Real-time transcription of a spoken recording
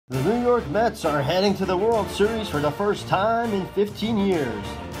The New York Mets are heading to the World Series for the first time in 15 years.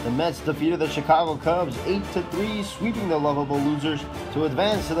 The Mets defeated the Chicago Cubs 8-3, sweeping the lovable losers to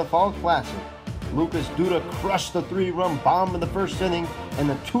advance to the Fall Classic. Lucas Duda crushed the 3-run bomb in the first inning and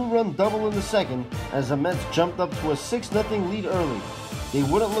a 2-run double in the second as the Mets jumped up to a 6-0 lead early. They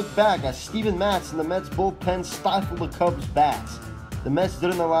wouldn't look back as Steven Matz and the Mets bullpen stifled the Cubs' bats. The Mets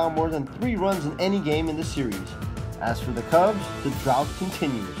didn't allow more than 3 runs in any game in the series. As for the Cubs, the drought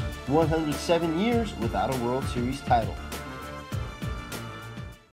continues, 107 years without a World Series title.